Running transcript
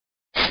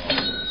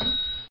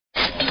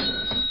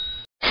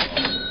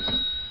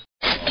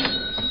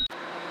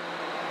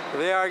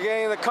They are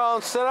getting the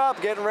cone set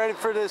up, getting ready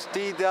for this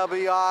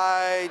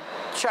DWI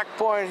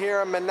checkpoint here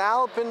in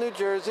Manalapan, New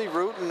Jersey,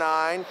 Route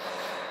 9.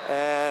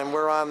 And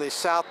we're on the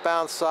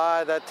southbound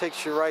side. That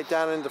takes you right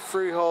down into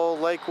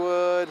Freehold,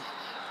 Lakewood.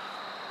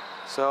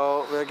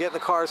 So they're getting the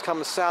cars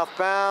coming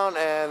southbound,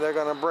 and they're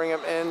going to bring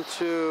them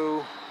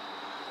into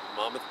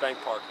Monmouth Bank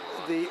parking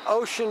lot. The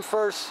Ocean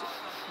First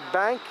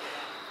Bank.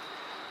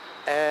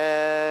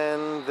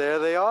 And there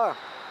they are.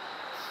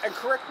 And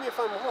correct me if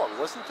I'm wrong,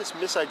 wasn't this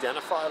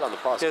misidentified on the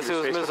prosecutor's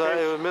Yes,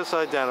 it was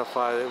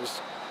misidentified. It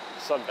was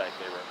Sunbank,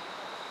 they wrote.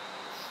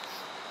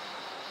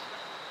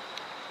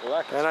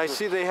 Well, and I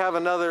see they have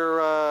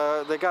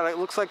another, they got, it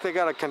looks like they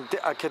got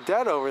a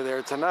cadet over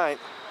there tonight.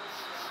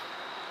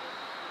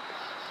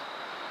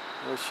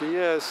 There she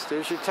is.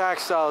 There's your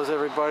tax dollars,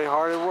 everybody.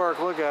 Hard at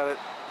work. Look at it.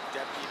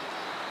 Deputy.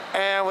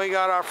 And we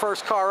got our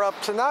first car up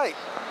tonight.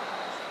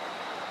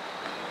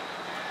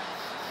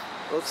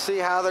 Let's see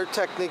how their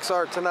techniques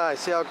are tonight.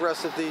 See how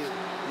aggressive these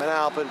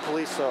Manalapan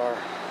police are.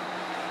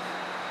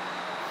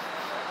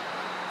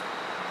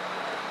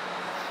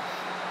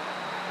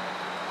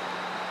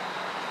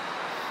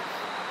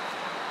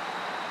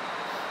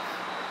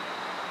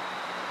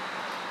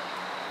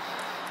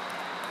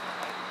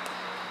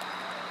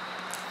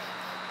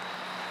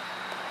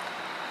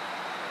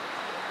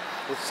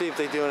 Let's see if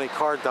they do any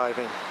car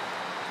diving.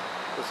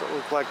 Does it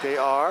look like they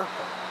are?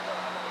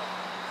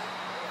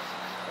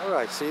 All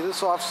right, see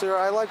this officer,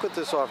 I like what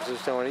this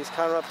officer's doing. He's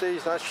kind of up there,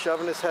 he's not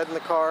shoving his head in the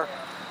car.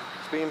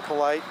 He's being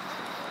polite.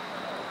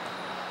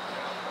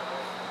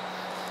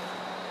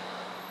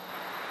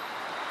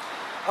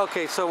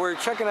 Okay, so we're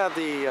checking out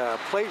the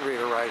plate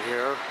reader right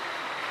here.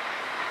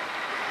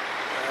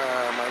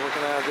 Am I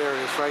looking at it? There it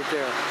is, right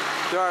there.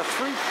 There are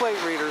 3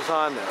 plate readers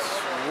on this.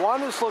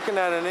 One is looking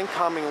at an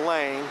incoming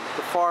lane,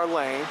 the far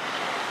lane,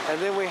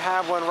 and then we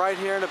have one right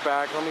here in the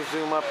back. Let me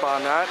zoom up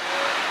on that.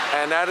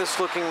 And that is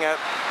looking at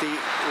the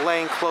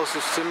lane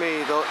closest to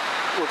me,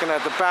 looking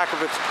at the back of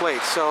its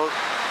plate. So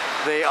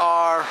they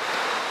are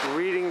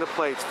reading the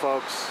plates,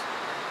 folks.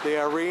 They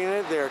are reading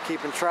it. They are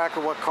keeping track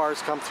of what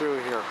cars come through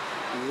here.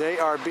 They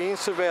are being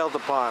surveilled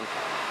upon.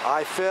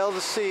 I fail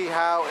to see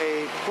how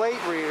a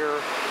plate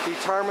reader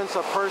determines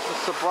a person's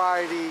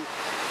sobriety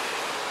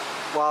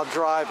while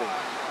driving.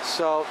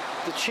 So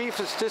the chief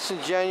is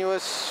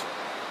disingenuous,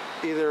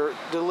 either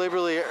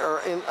deliberately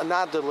or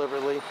not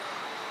deliberately,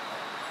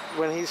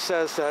 when he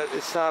says that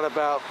it's not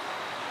about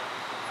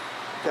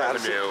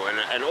revenue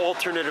and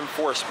alternate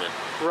enforcement.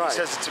 Right. He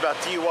says it's about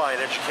DUI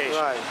and education.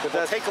 Right. But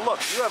well, take a look.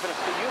 You have a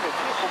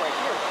vehicle right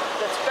here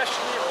that's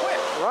specially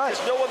equipped. Right.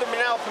 Because no other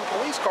Manalapan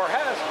police car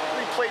has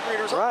 3 plate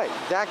readers on. Right.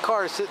 That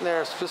car is sitting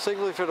there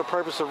specifically for the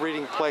purpose of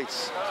reading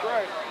plates. That's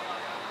right.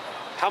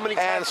 How many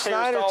and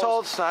Snyder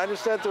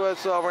said to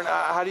us,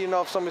 how do you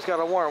know if somebody's got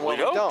a warrant? Well,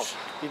 we don't.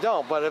 You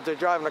don't. But if they're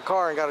driving a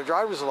car and got a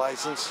driver's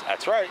license,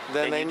 that's right.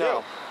 Then they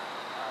know.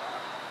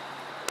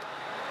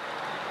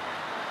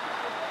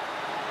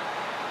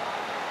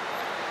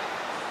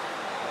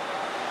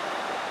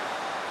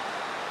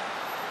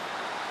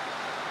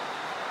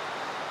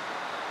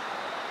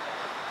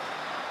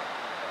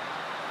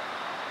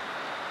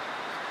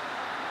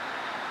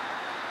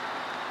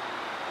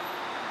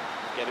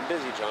 Getting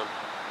busy, John.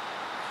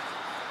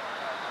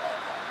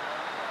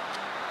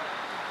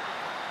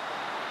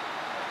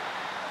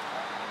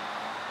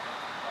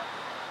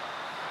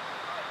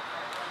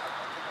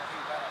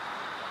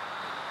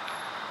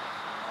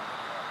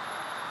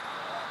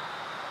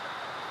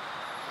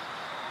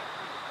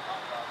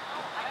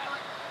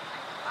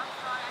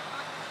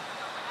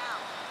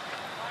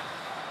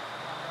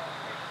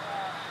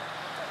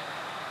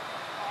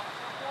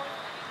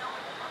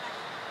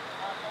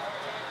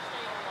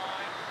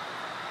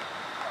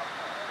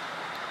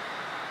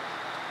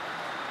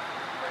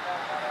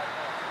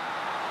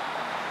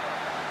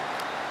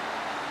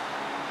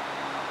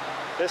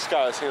 This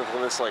guy is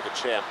handling this like a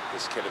champ,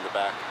 this kid in the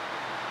back.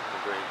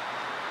 The green.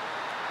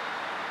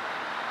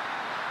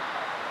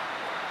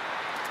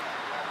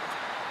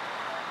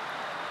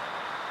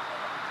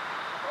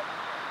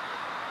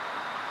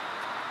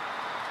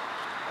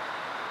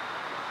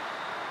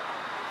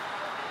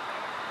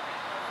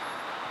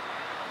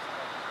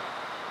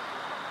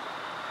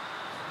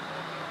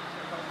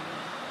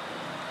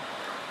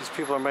 These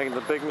people are making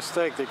the big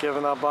mistake. They're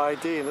giving up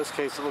ID. In this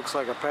case, it looks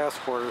like a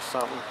passport or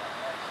something.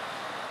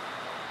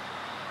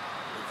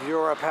 If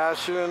you're a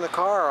passenger in the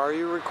car, are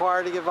you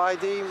required to give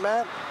ID,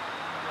 Matt?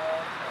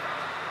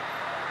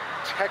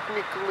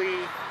 Technically,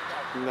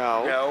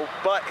 no. No,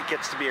 but it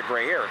gets to be a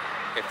gray area.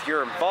 If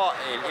you're an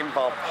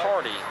involved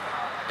party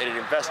in an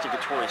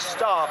investigatory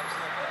stop,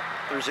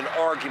 there's an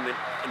argument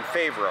in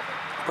favor of it.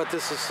 But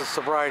this is a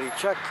sobriety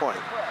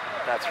checkpoint.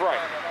 That's right.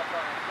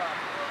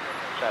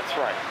 That's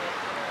right.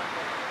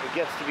 It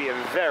gets to be a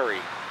very,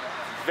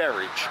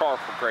 very sharp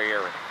gray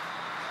area.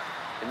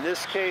 In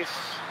this case,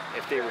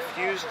 if they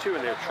refuse to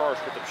and they're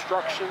charged with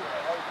obstruction,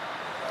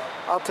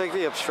 I'll take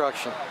the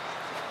obstruction.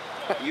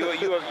 you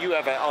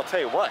have a, I'll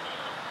tell you what,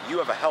 you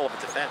have a hell of a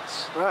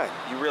defense. Right.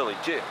 You really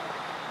do.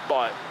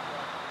 But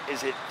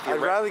Is it?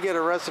 I'd rather get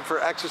arrested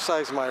for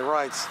exercising my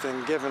rights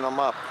than giving them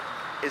up.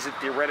 Is it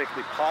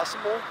theoretically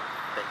possible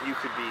that you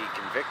could be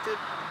convicted?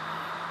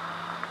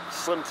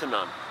 Slim to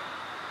none.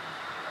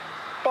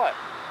 But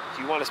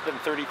do you want to spend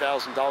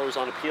 $30,000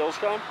 on appeals,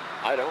 John?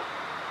 I don't,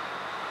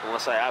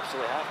 unless I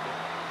absolutely have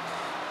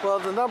to. Well,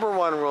 the number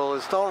one rule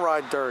is don't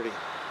ride dirty.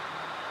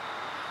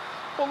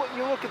 Well, look,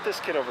 you look at this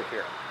kid over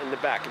here in the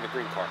back in the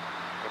green car.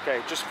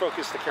 Okay, just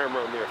focus the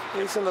camera on there.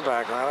 He's in the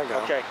background. I got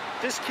him. Okay,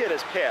 this kid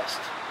has passed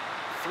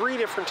 3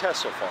 different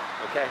tests so far.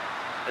 Okay,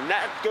 and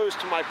that goes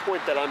to my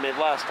point that I made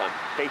last time.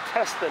 They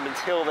test them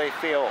until they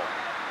fail.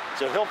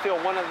 So he'll fail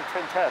 1 out of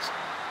 10 tests.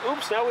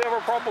 Oops! Now we have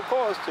a probable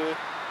cause to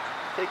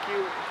take you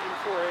in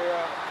for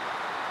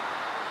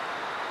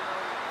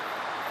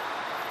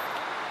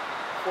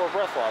a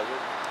breathalyzer.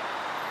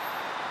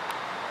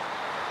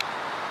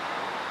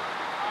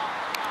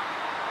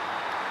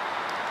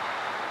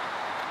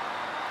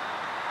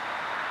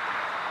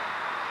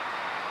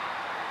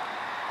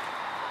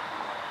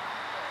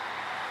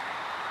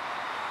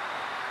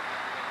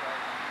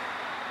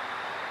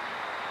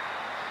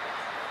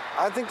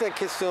 I think that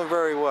kid's doing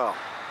very well.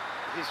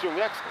 He's doing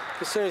excellent.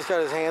 Considering he's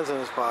got his hands in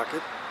his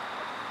pocket.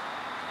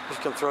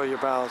 Just can throw your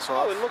balance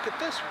off. Oh, and look at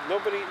this.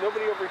 Nobody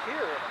over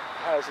here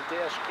has a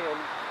dash cam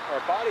or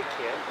a body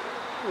cam.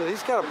 Well,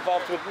 he's got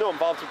involved with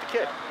the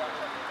kid.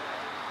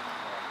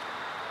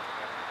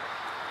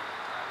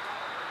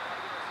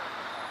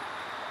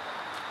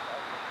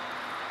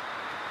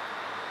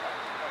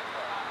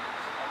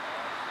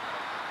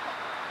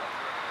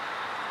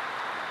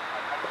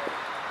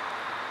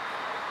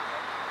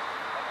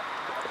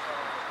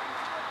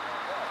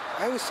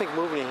 I always think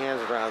moving your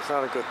hands around is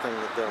not a good thing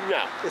to do.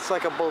 No. It's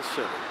like a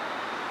bullshit.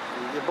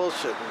 You're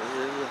bullshitting.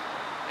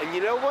 And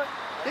you know what?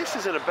 This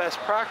isn't a best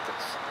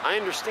practice. I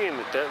understand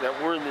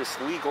that we're in this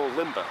legal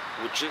limbo,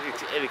 which it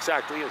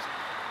exactly is.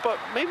 But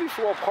maybe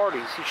for all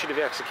parties, he should have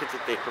asked the kids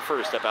that they prefer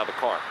to step out of the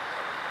car.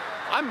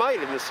 I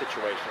might in this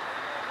situation.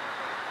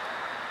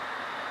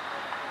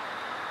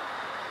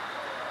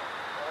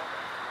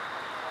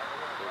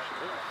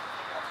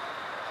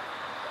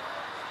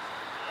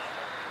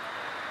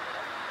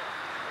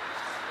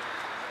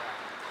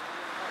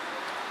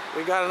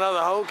 We got another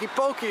hokey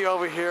pokey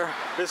over here.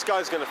 This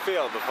guy's gonna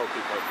fail the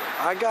hokey pokey.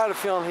 I got a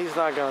feeling he's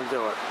not gonna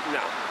do it.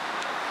 No.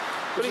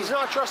 But he's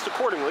not dressed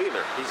accordingly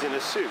either. He's in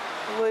his suit.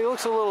 Well, he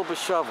looks a little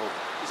disheveled.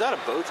 Is that a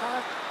bow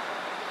tie?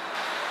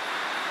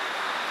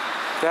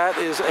 That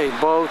is a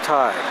bow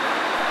tie.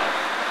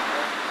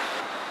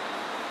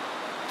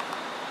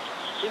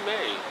 He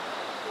may.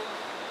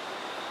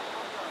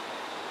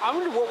 I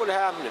wonder what would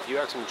happen if you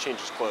asked him to change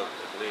his clothes.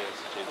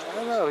 I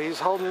don't know, he's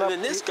holding up. And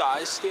then this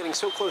guy's standing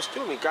so close to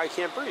him, the guy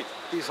can't breathe.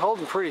 He's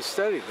holding pretty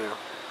steady there.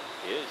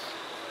 He is.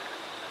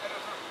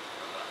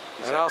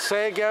 And I'll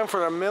say again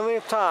for the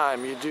millionth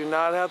time, you do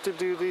not have to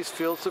do these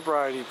field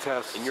sobriety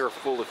tests. And you're a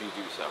fool if you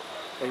do so.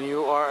 And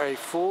you are a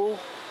fool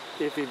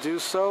if you do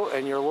so,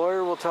 and your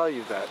lawyer will tell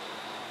you that.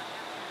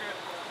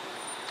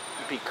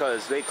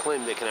 Because they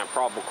claim they can have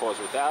probable cause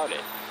without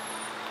it.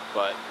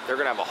 But they're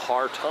going to have a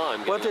hard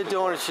time. What they're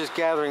doing is just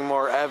gathering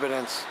more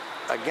evidence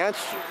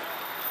against you.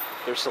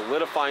 They're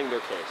solidifying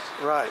their case.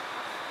 Right.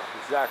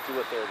 Exactly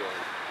what they're doing.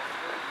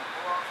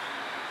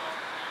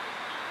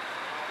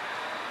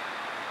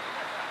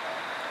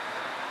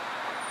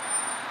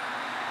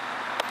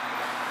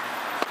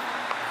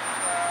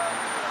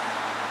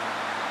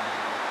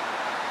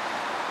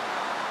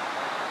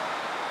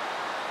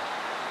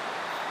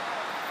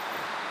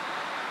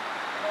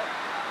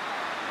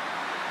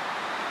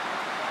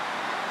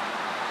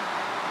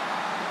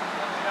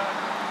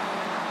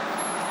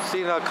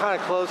 See how kind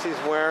of clothes he's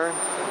wearing?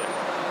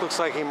 Looks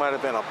like he might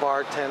have been a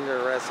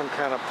bartender at some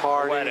kind of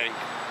party. A wedding.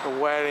 A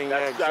wedding,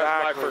 yeah, exactly.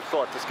 That's my first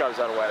thought. This guy was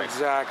at a wedding.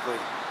 Exactly.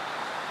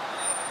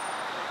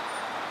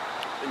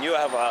 And you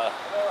have a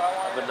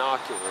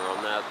binocular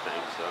on that thing,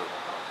 so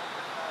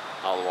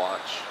I'll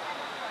watch.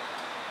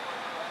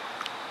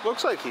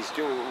 Looks like he's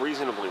doing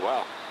reasonably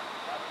well.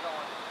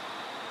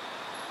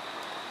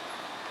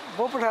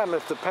 What would happen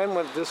if the pen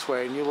went this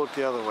way and you looked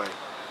the other way?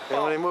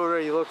 And when he moved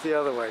it, you looked the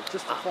other way.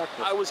 Just the fact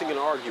that I wasn't going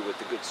to argue with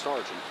the good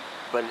sergeant,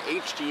 but an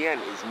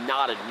HDN is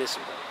not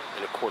admissible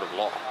in a court of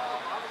law.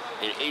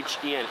 An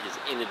HDN is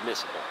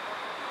inadmissible.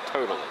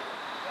 Totally.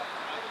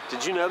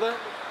 Did you know that?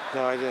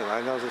 No, I didn't.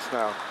 I know this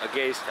now. A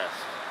gaze test.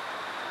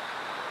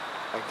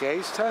 A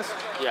gaze test?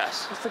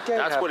 Yes. What's the gaze?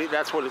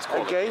 That's what it's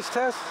called. A gaze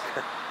test?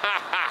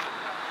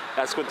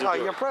 That's what they're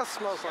doing. Your breath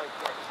smells like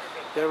that.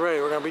 Get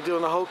ready. We're going to be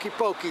doing the hokey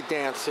pokey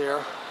dance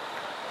here.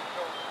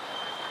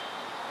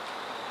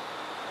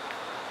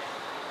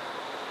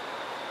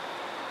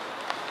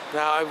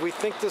 Now, we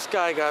think this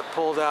guy got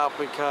pulled out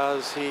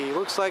because he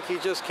looks like he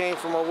just came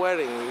from a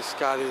wedding. He's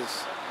got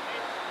his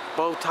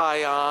bow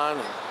tie on.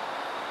 And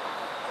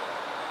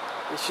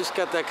he's just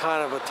got that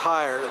kind of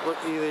attire. It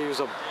looked either he was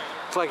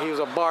looks like he was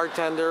a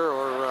bartender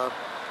or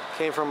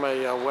came from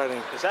a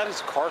wedding. Is that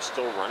his car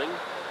still running?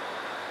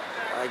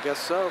 I guess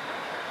so.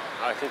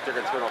 I think they're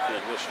going to turn off the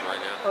ignition right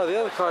now. Oh, the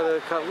other car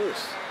that cut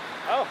loose.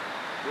 Oh,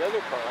 the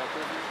other car. I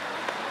think.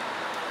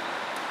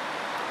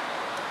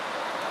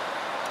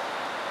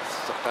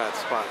 a bad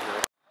spot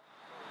here.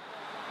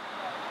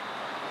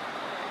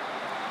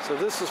 So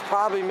this is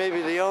probably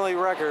maybe the only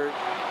record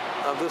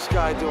of this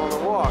guy doing the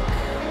walk.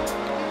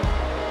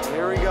 And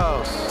here he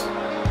goes.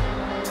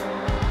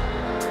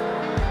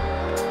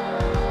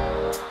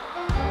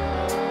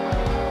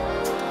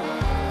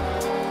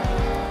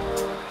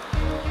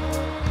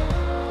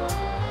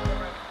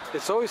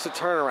 It's always the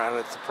turnaround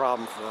that's the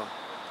problem for them.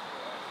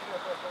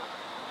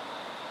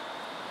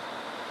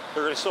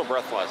 They're going to still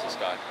breathalyze this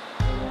guy.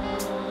 I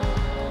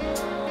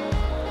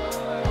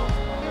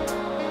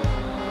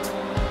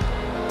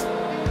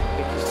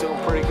think he's doing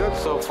pretty good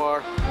so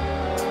far.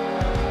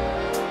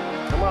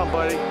 Come on,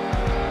 buddy.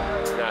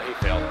 Nah, he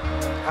failed.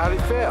 How'd he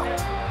fail?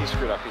 He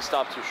screwed up. He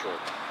stopped too short.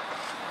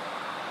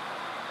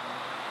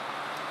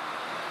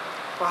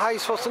 Well, how are you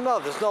supposed to know?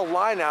 There's no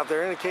line out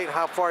there indicating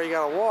how far you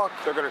gotta walk.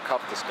 They're going to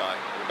cuff this guy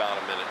in about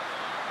a minute.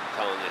 I'm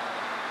telling you.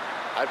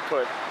 I'd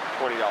put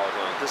 $20 on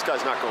it. This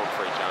guy's not going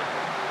free, John.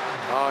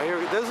 Oh,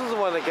 here, this is the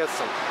one that gets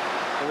them.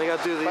 And they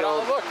gotta do the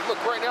old... Look,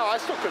 right now, I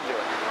still couldn't do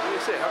it. Let me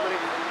see, how many?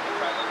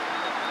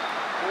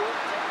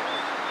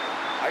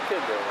 I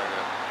couldn't do it right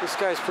now. This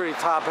guy's pretty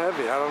top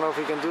heavy. I don't know if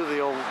he can do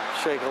the old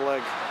shake a leg.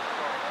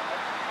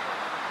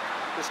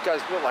 This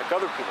guy's built like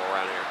other people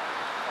around here.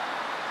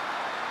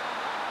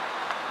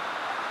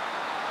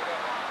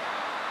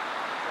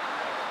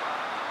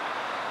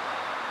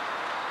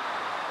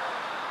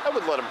 I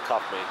would let him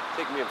cuff me,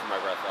 take me in for my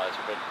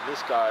breathalyzer, but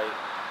this guy...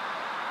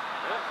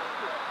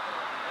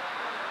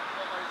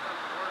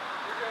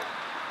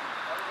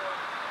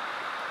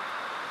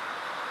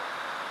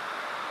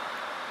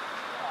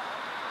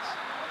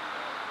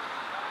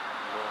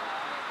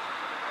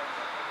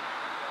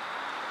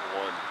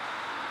 One,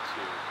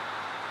 two,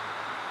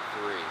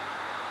 three,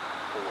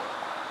 4,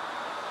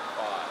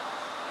 5,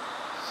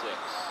 6,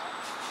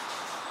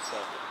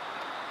 7,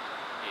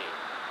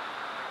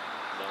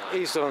 8, 9.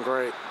 He's doing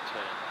great. 10.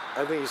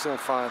 I think he's doing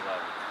fine.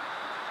 11.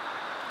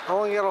 How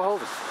long you gotta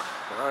hold it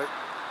for? All right.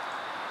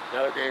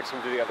 Now they're getting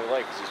him to the other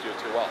leg because he's doing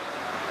too well.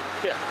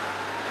 Yeah.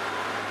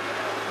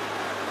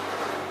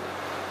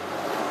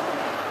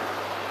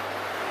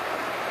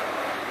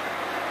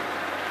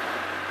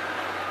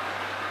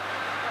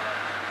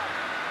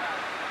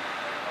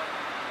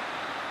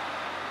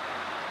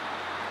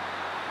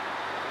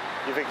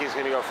 You think he's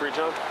going to go free,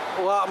 John?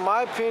 Well, in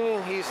my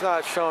opinion, he's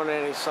not showing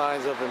any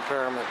signs of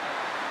impairment.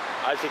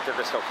 I think they're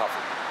going to still cuff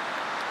him.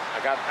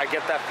 I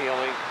get that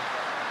feeling.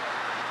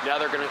 Now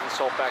they're going to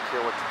consult back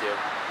here what to do.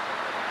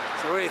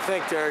 So what do you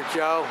think there,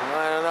 Joe?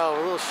 I don't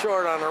know. A little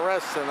short on the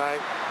rest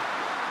tonight.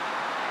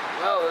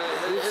 Well,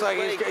 looks like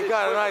he's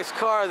got a nice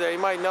car there. He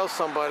might know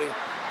somebody.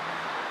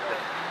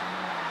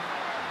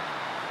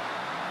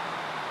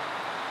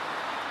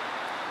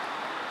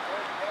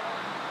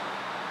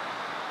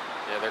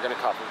 Yeah, they're going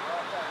to cuff him.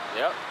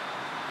 Yep.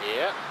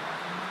 Yep.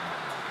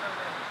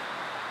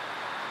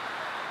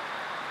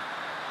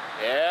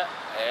 Yeah,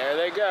 there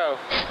they go.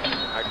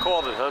 I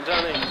called it, huh,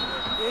 Johnny?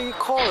 Yeah, you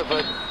called it,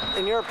 but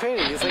in your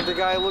opinion, you think the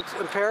guy looks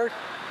impaired?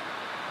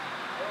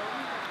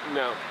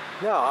 No.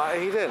 No,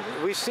 he didn't.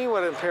 We've seen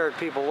what impaired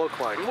people look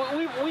like.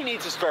 We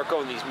need to start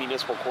going these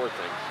municipal court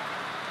things.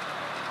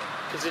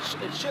 Because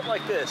it's shit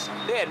like this.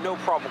 They had no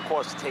probable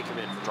cause to take him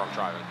in for drunk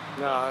driving.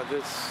 No,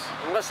 it's...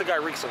 Unless the guy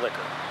reeks of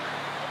liquor.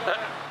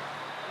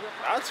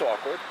 That's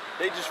awkward.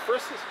 They just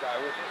frisked this guy.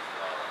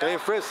 They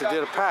didn't frisk, they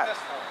did a pat.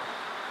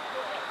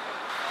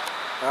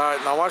 All right,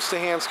 now watch the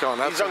hands going.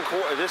 That's this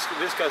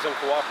guy's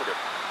uncooperative.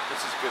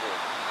 This is a good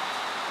one.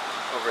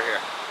 Over here.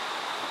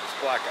 This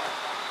black guy.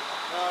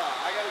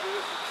 I gotta do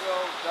this until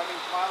that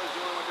means Miley's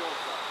doing what doing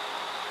stuff.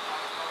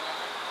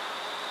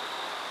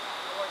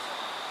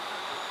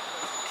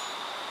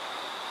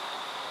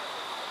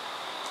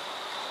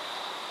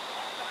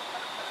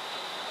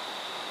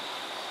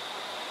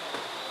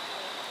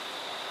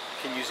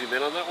 Can you zoom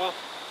in on that well?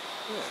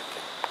 Yeah,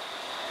 okay.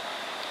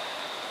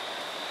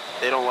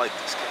 They don't like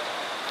this kid.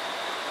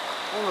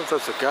 I don't know if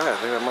that's a guy. I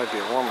think that might be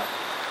a woman.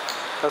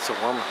 That's a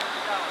woman.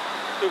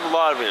 They have a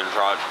lot of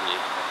androgyny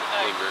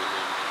lingering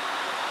in.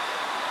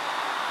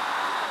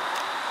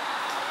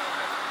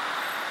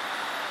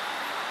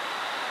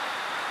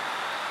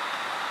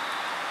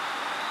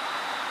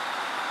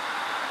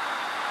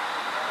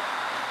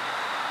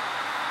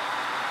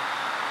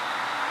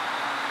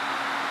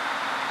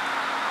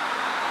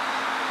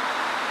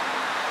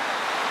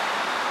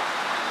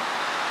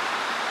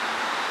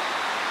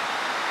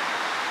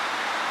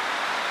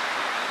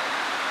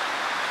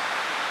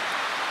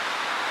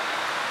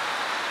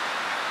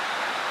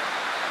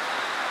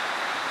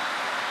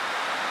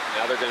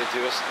 Now they're going to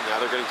do us. Now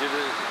they're going to do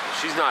this.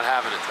 She's not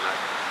having it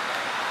tonight.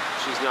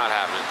 She's not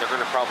having it. They're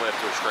going to probably have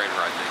to restrain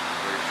her, I think,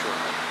 very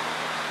shortly.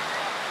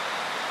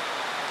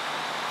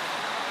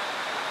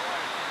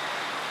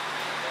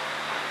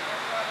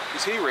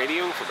 Is he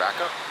radioing for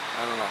backup?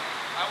 I don't know.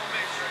 I will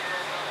make sure you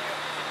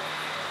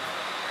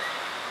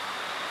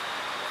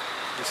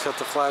He's got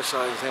the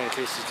flashlight in his hand in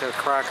case he's got a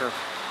cracker.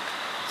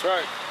 That's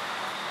right.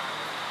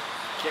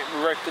 Can't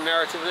rewrite the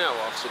narrative now,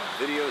 officer.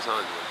 The video's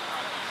on you.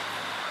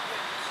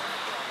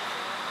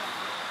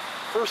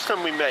 First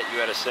time we met, you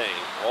had a saying,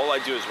 all I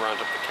do is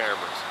round up the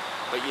cameras.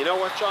 But you know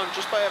what, John?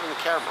 Just by having the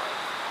camera,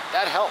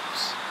 that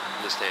helps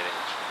in this day and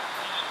age.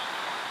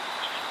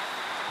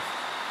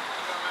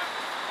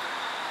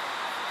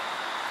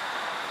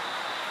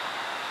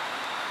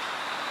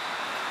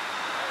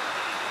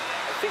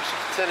 I think she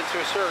consented to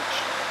a search.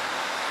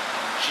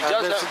 She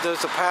does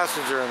there's a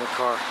passenger in the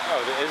car.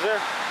 Oh, is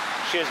there?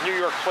 She has New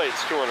York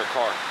plates, too, on her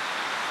car.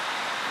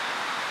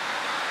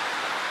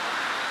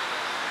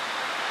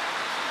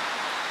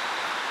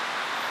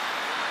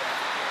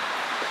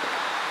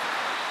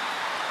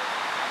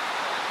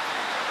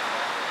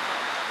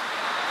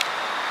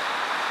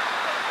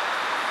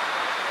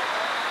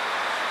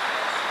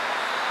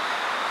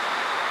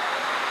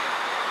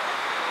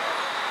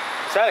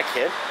 Is that a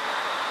kid?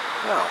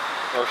 No.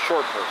 Or a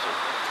short person?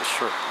 It's a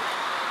short person.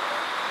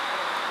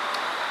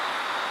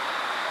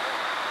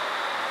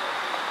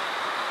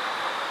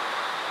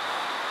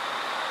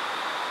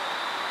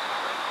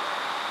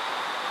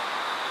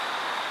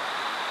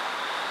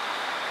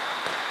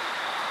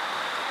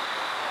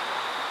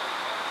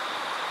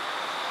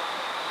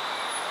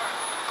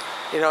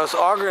 You know, it's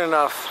awkward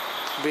enough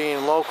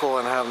being local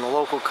and having the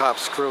local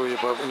cops screw you,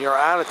 but when you're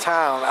out of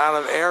town, out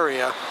of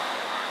area,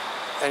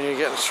 and you're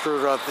getting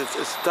screwed up,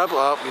 it's double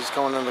up. He's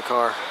going in the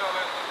car.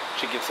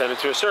 She consented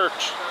to a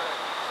search.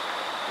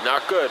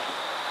 Not good.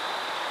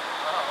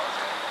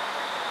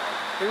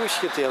 Maybe we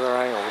should get the other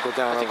angle. We'll go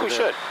down over there. I think we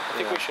should. I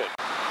think we should.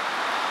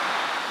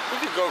 We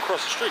could go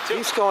across the street, too.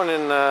 He's going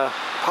in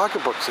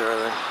pocketbooks there, I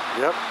think.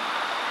 Yep.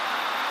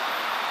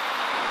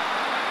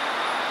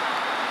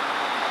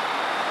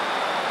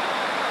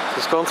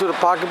 Does going through the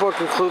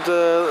pocketbook include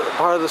the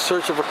part of the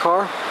search of a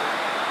car?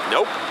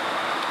 Nope.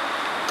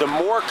 The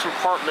more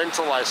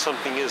compartmentalized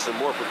something is, the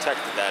more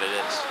protected that it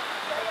is.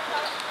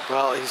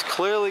 Well, he's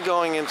clearly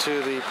going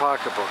into the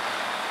pocketbook.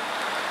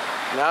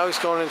 Now he's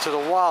going into the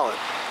wallet.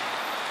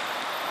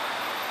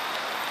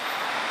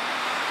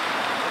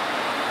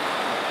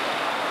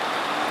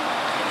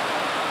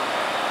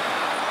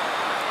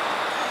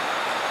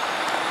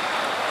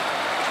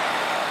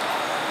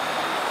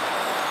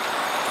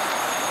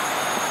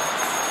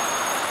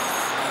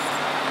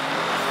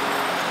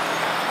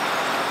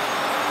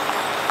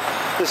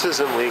 This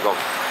isn't legal.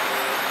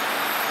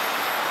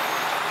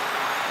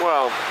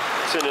 Well,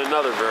 it's in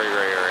another very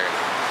gray area.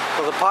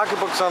 Well, the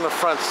pocketbook's on the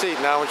front seat.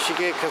 Now, when she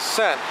gave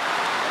consent...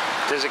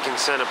 Does a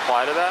consent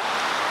apply to that?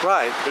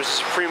 Right. There's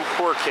a Supreme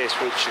Court case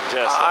which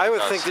suggests I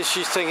would think that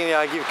she's thinking, yeah,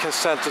 I give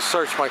consent to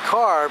search my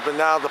car, but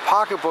now the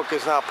pocketbook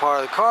is not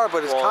part of the car,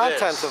 but it's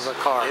contents of the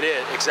car. It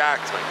is,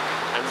 exactly.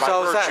 And by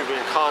virtue of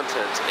being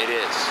contents, it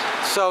is.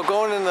 So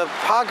going in the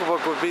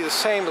pocketbook would be the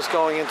same as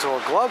going into a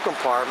glove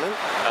compartment.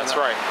 That's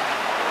right.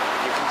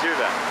 You can do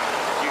that.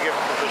 If you give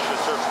permission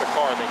to search the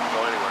car, they can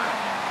go anywhere.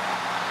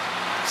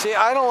 See,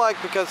 I don't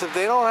like, because if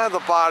they don't have the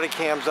body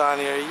cams on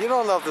here, you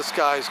don't know if this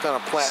guy's going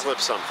to slip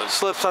something.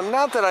 Slip something.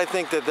 Not that I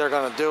think that they're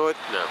going to do it.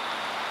 No.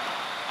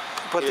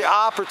 But the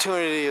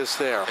opportunity is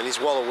there. And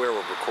he's well aware we're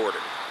recording.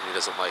 And he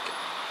doesn't like it.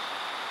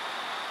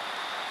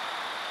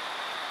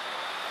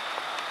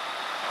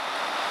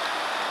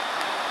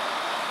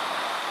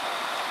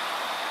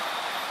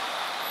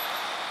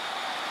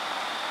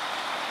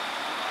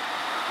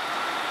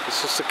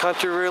 It's just the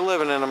country we're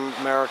living in,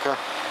 America.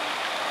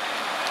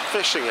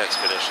 Fishing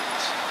expeditions.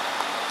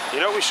 You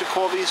know what we should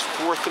call these?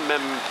 Fourth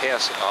Amendment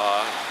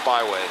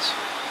byways.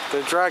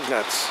 They're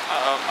dragnets.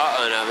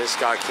 Now this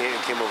guy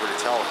came over to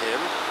tell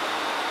him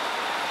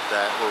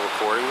that we're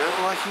recording them.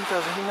 Well,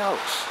 he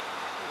knows.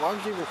 Why would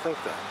you even think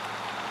that?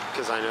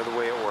 Because I know the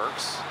way it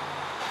works.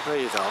 No,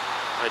 you don't.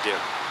 I do.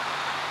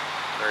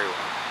 Very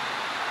well.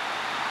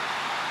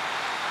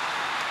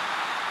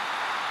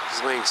 He's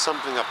laying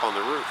something up on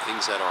the roof,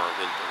 things that are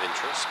of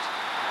interest.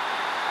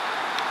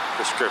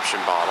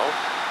 Prescription bottle.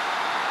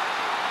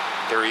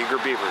 They're eager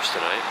beavers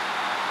tonight.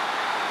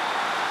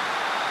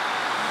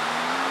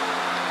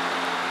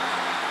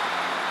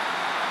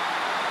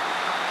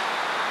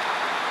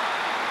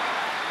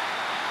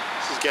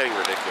 This is getting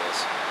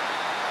ridiculous.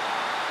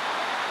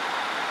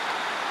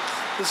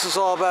 This is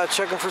all about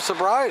checking for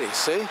sobriety,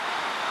 see?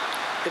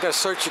 They're going to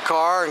search your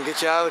car and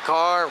get you out of the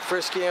car and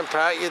frisk you and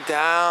pat you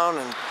down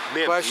and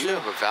question you. Do you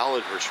have a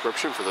valid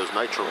prescription for those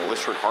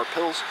nitroglycerin heart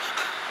pills?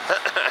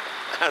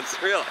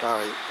 That's real. All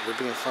right, you're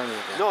being funny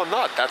again. No, I'm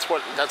not. That's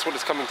what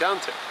it's coming down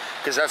to.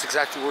 Because that's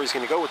exactly where he's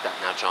going to go with that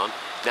now, John.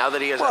 Now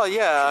that he has. Well,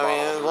 yeah. I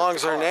mean, as long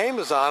as her name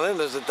is on it,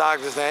 there's a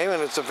doctor's name,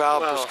 and it's a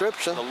valid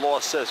prescription. The law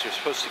says you're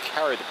supposed to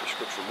carry the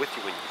prescription with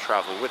you when you're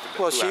traveling with him.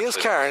 Well, she is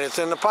carrying it. It's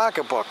in the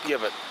pocketbook. Yeah,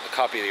 but a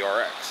copy of the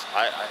RX.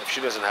 If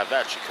she doesn't have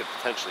that, she could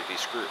potentially be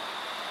screwed.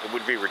 It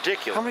would be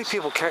ridiculous. How many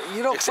people carry?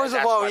 You know, first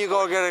of all, when you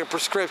go get a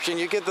prescription,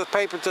 you give the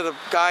paper to the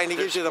guy, and he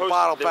gives you the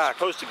bottle back.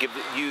 They're supposed to give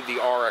you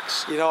the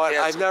RX. You know what?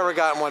 I've never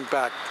gotten one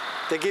back.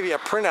 They give you a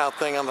printout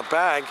thing on the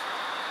bag.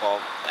 Well,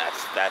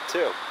 that's that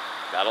too.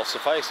 That'll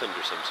suffice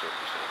under some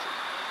circumstances.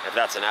 If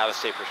that's an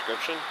out-of-state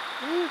prescription.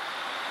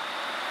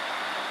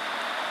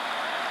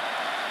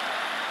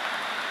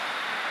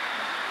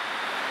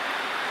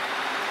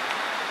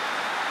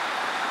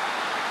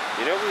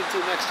 You know what we do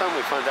next time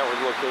we find out where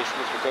the location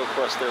is? We go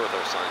across there with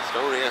our signs.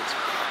 Don't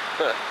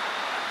answer.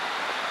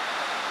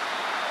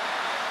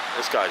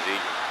 This guy's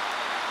eating.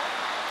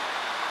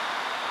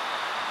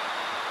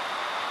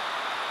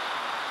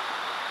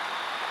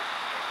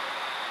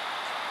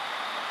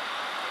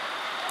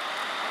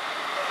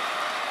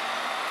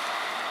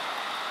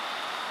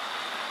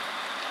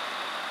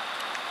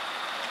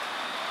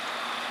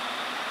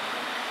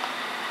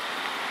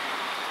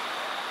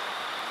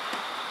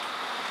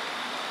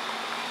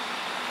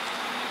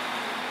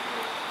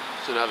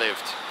 So now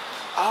they've,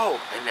 oh,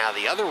 and now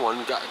the other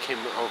one came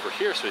over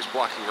here, so he's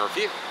blocking our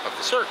view of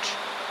the search.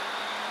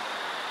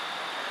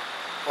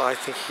 Well, I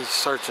think he's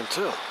searching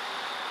too.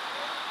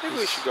 Maybe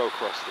we should go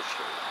across the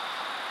street.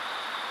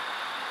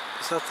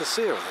 There's nothing to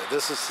see over there.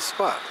 This is the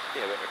spot.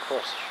 Yeah, but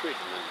across the street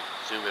and then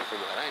zoom in from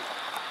that angle.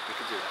 We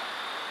could do that.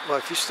 Well,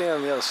 if you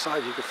stand on the other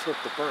side, you could flip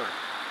the bird.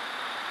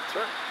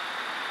 That's right.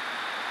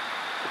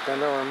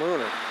 Bend over and moon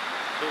it.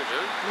 Do it,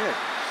 Jim? Yeah.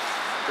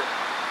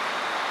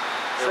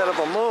 Set up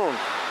a moon.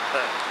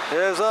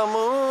 There's a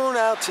moon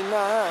out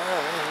tonight.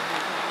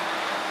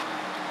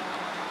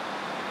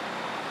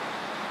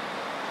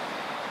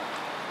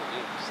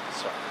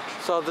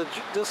 So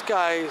this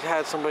guy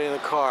had somebody in the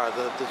car,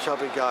 the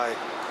chubby guy.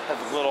 Had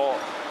the little...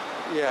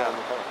 Yeah,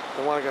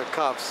 the one that got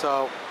cuffed,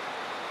 so...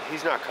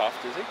 He's not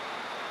cuffed, is he?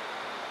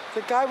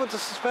 The guy with the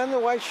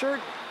suspended white shirt?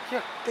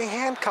 Yeah. They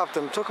handcuffed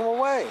him, took him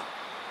away.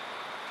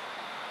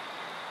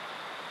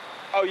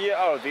 Oh, yeah,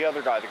 oh, the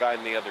other guy, the guy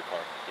in the other car.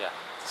 Yeah.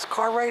 This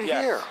car right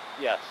here.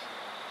 Yes.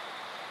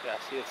 Yes,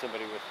 he had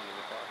somebody with him in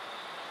the car.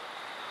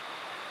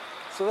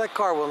 So that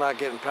car will not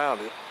get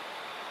impounded.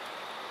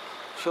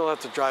 She'll have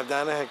to drive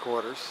down to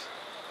headquarters,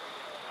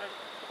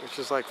 which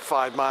is like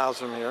 5 miles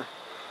from here.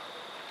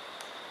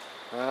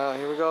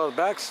 Here we go, the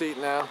back seat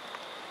now.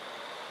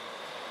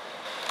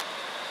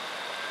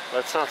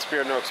 Let's not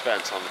spare no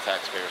expense on the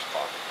taxpayer's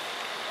car.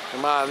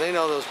 Come on, they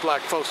know those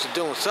black folks are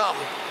doing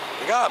something.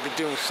 They gotta be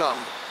doing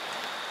something.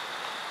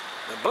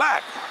 They're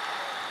black.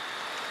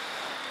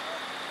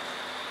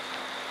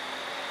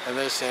 And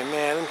they're saying,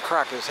 man, them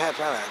crackers had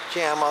trying to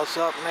jam us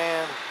up,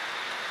 man.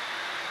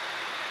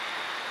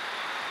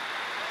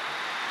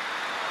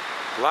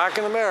 Black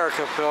in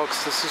America,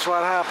 folks, this is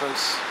what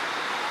happens.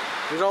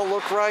 You don't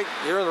look right,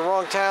 you're in the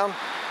wrong town.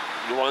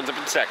 You wind up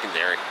in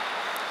secondary.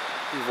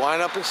 You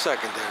wind up in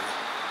secondary.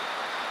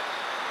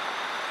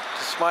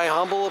 Just my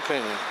humble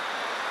opinion.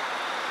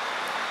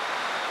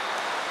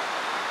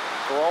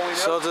 For all we know.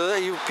 So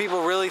do you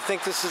people really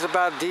think this is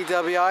about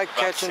DWI,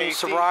 catching safety?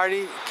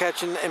 sobriety,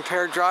 catching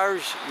impaired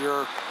drivers?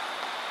 You're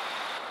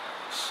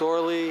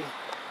sorely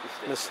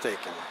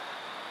mistaken.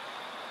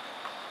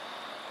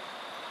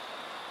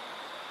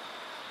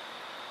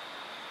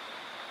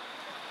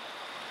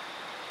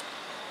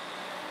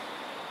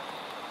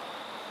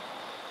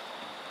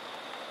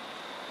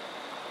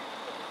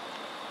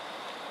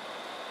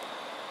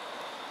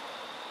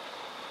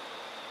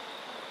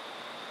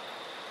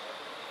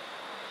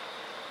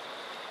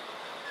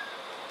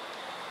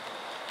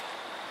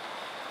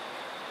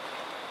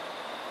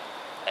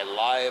 They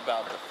lie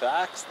about the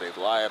facts, they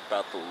lie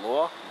about the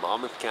law.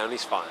 Monmouth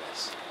County's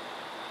finest.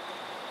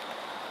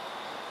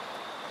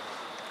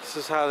 This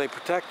is how they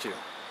protect you.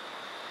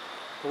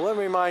 Well, let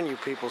me remind you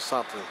people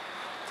something.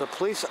 The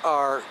police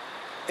are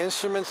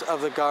instruments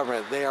of the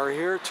government. They are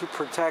here to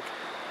protect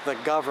the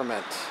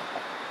government.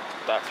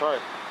 That's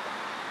right.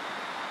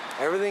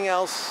 Everything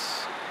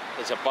else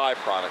is a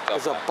byproduct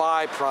of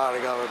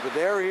it. But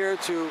they're here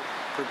to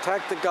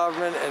protect the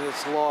government and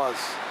its laws.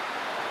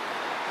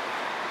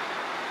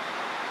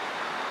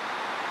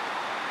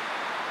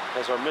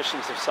 Has our mission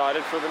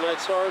subsided for the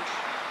night, Sarge?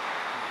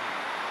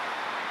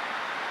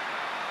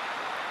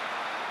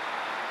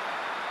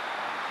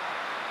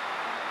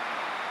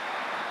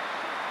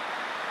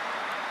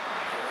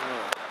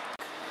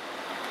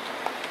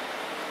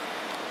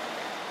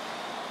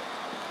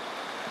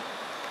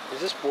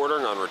 Is this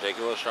bordering on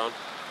ridiculous, Sean?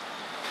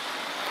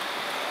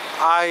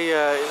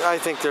 I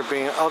think they're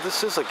being... Oh,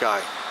 this is a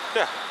guy.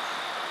 Yeah.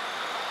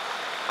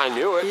 I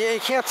knew it. Yeah, you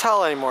can't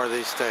tell anymore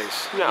these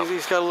days. No.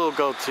 He's got a little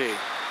goatee.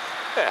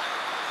 Yeah.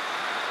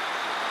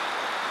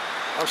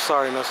 I'm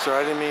sorry, mister.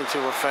 I didn't mean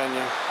to offend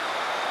you.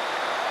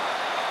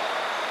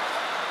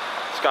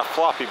 It's got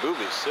floppy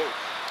boobies, too.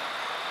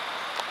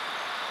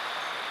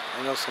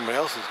 I know somebody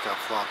else has got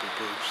floppy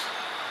boobs.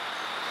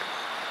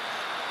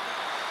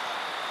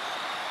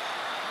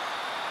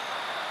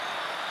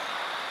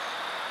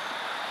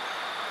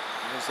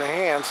 There's the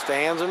hands. The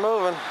hands are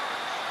moving.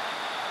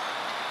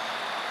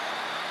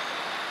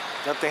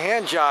 Got the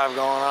hand jive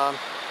going on.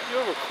 You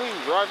have a clean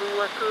driving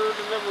record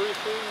and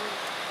everything.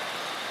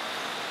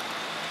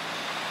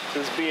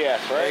 This is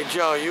BS, right? Hey,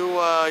 Joe,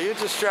 you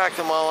distract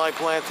them while I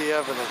plant the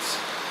evidence.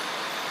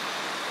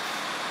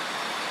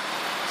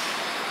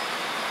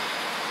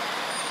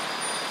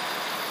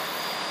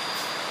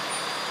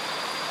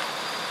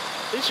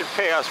 They should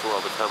pay us for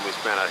all the time we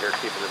spent out here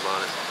keeping them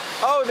honest.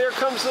 Oh, there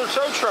comes the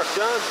tow truck,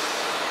 John.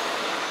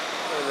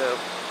 I know.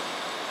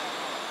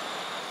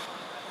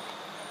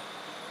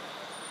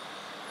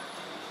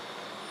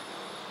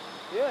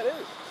 Yeah, it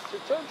is.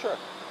 It's a tow truck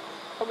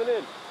coming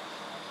in.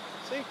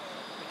 See?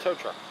 A tow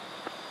truck.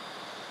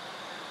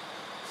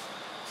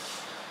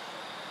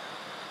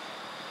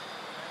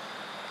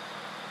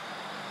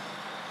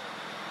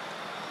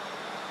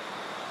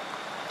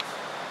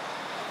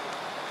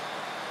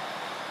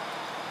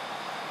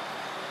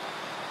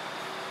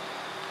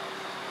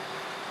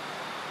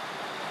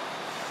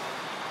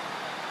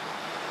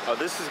 Oh,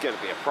 this is going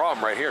to be a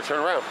problem right here. Turn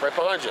around, right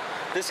behind you.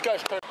 This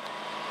guy's trying.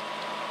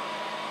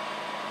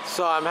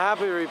 So I'm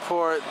happy to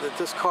report that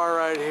this car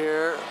right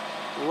here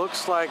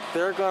looks like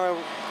they're gonna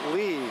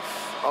leave.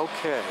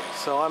 Okay,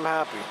 so I'm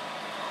happy.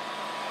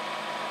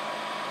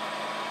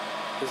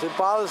 Because it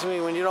bothers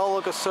me when you don't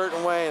look a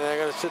certain way and they're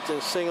gonna sit there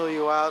and single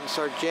you out and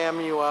start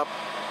jamming you up.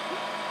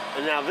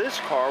 And now this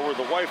car, where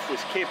the wife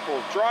was capable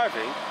of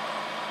driving,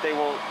 they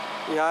won't.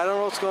 Yeah, I don't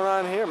know what's going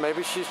on here.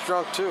 Maybe she's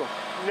drunk too.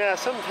 Nah,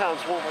 some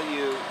towns won't let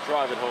you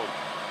drive it home.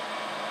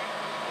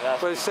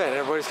 What are you saying?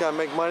 Everybody's got to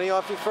make money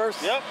off you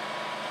first? Yep.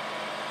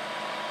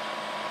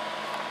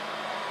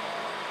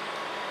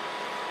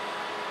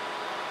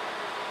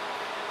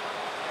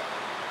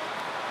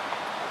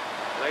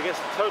 And I guess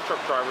the tow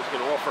truck driver's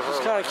going to offer her.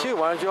 It's kind of cute.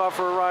 Why don't you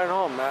offer a ride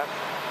home, Matt?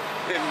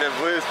 In the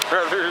Blues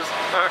Brothers.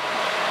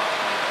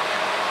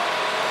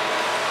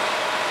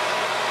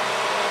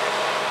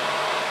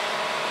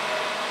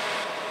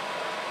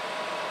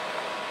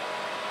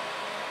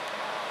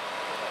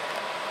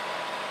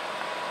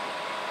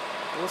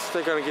 Unless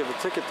they're going to give a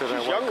ticket to that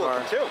She's one young car.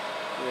 looking too.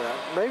 Yeah,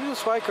 maybe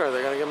this white car,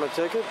 they're going to give him a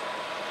ticket.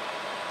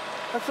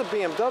 That's a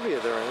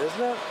BMW they're in,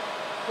 isn't it?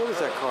 What is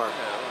that car? Yeah.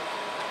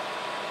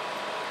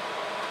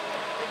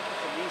 I think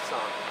it's a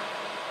Nissan.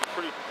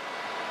 Pretty.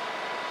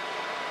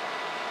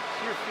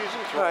 You're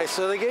refusing to. All right,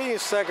 so they get you a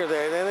second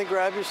day, then they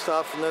grab your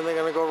stuff, and then they're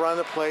going to go run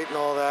the plate and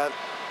all that.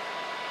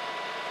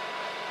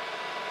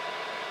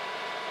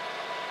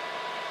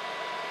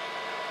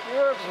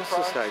 What's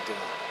this guy doing?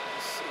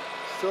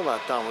 He's still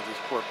not done with these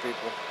poor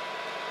people.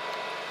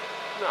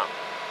 No.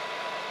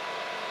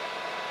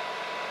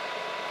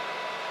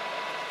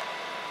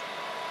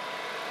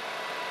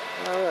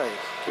 All right.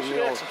 You should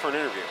ask him for an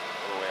interview on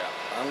the way out.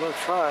 I'm going to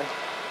try.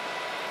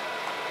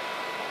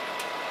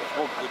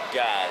 We're good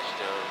guys,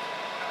 John.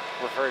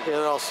 We're very Yeah,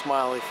 they're all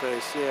smiley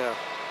face, yeah.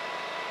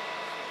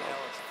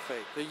 It's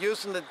fake. They're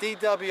using the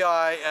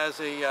DWI as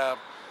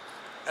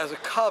a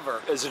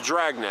cover, As a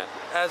dragnet.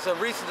 as a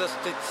reason to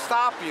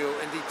stop you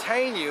and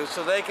detain you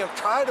so they can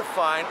try to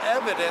find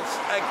evidence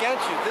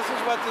against you. This is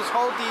what this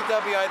whole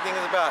DWI thing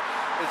is about.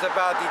 It's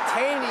about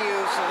detaining you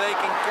so they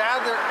can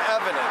gather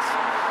evidence.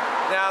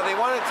 Now, they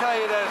want to tell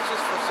you that it's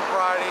just for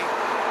sobriety.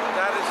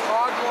 That is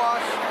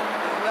hogwash.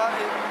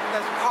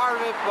 That's part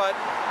of it, but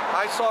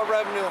I saw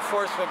revenue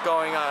enforcement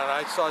going on.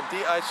 I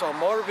saw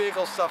motor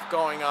vehicle stuff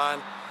going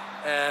on,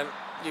 and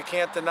you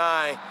can't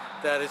deny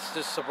that it's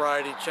just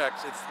sobriety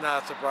checks. It's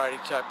not a sobriety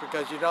check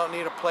because you don't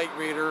need a plate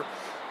reader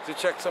to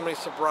check somebody's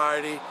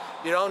sobriety.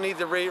 You don't need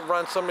to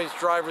run somebody's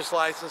driver's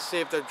license, see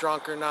if they're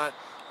drunk or not.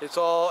 It's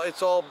all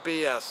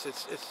BS.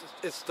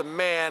 It's the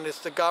man, it's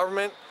the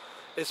government,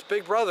 it's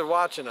Big Brother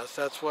watching us.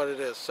 That's what it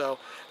is. So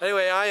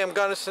anyway, I am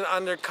Gunnison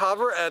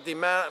undercover at the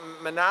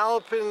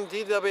Manalapan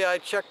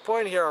DWI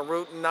checkpoint here on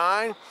Route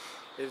 9.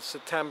 It's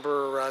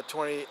September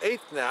 28th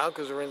now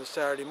because we're in the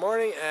Saturday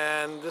morning,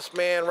 and this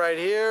man right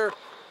here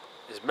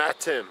Is Matt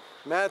Tim.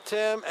 Matt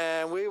Tim,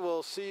 and we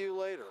will see you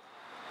later.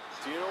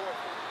 Do you know what?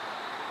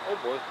 Oh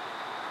boy.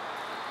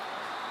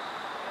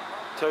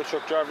 Tow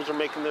truck drivers are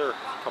making their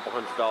couple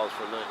 $100s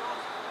for a night.